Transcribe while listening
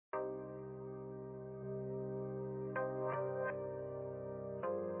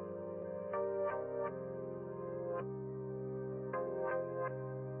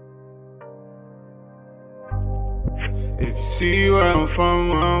If you see where I'm from,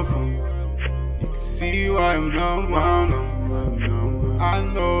 you can see why I'm numb. I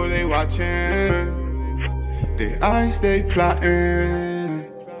know they watching, their eyes they plotting.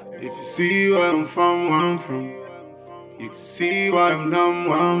 If you see where I'm from, you can see why I'm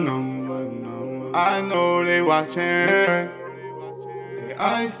numb. I know they watching, their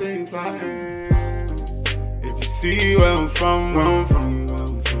eyes they plotting. If you see where I'm from,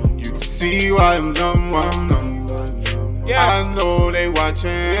 you can see why I'm numb. Yeah. I know they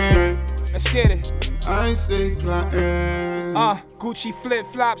watching. Let's get it. I stay plotting. Gucci flip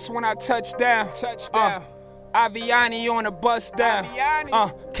flops when I touch down. Aviani on the bus down.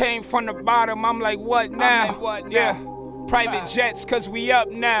 Came from the bottom. I'm like, what now? Yeah. Private jets, cause we up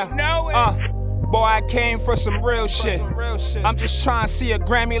now. Boy, I came for some real shit. I'm just trying to see a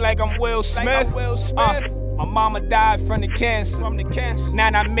Grammy like I'm Will Smith. My mama died from the cancer. Now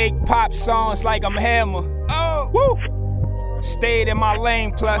I make pop songs like I'm Hammer. Woo! Stayed in my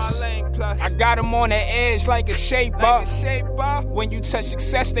lane plus. I got them on the edge like a shaper. When you touch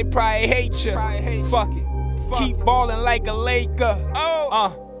success, they probably hate you. Fuck it. Keep ballin' like a Laker.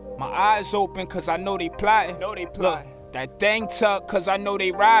 My eyes open cause I know they plotting. Look, that thing tuck cause I know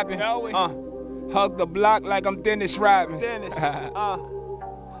they robbing. Hug the block like I'm Dennis Rodman. You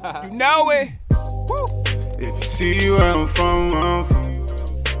know it. Woo. If you see where I'm from,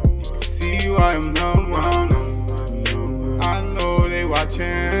 you can see why I'm numb. I know they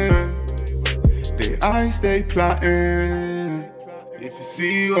watching, their eyes they plotting. If you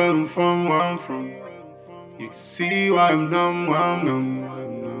see where I'm from, you can see why I'm numb.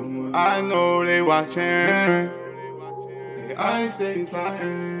 I know they watching, their eyes they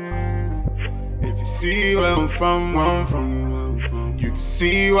plotting. If you see where I'm from, you can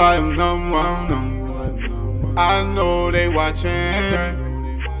see why I'm numb. I know they watching, their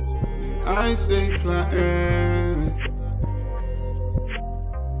eyes they plotting.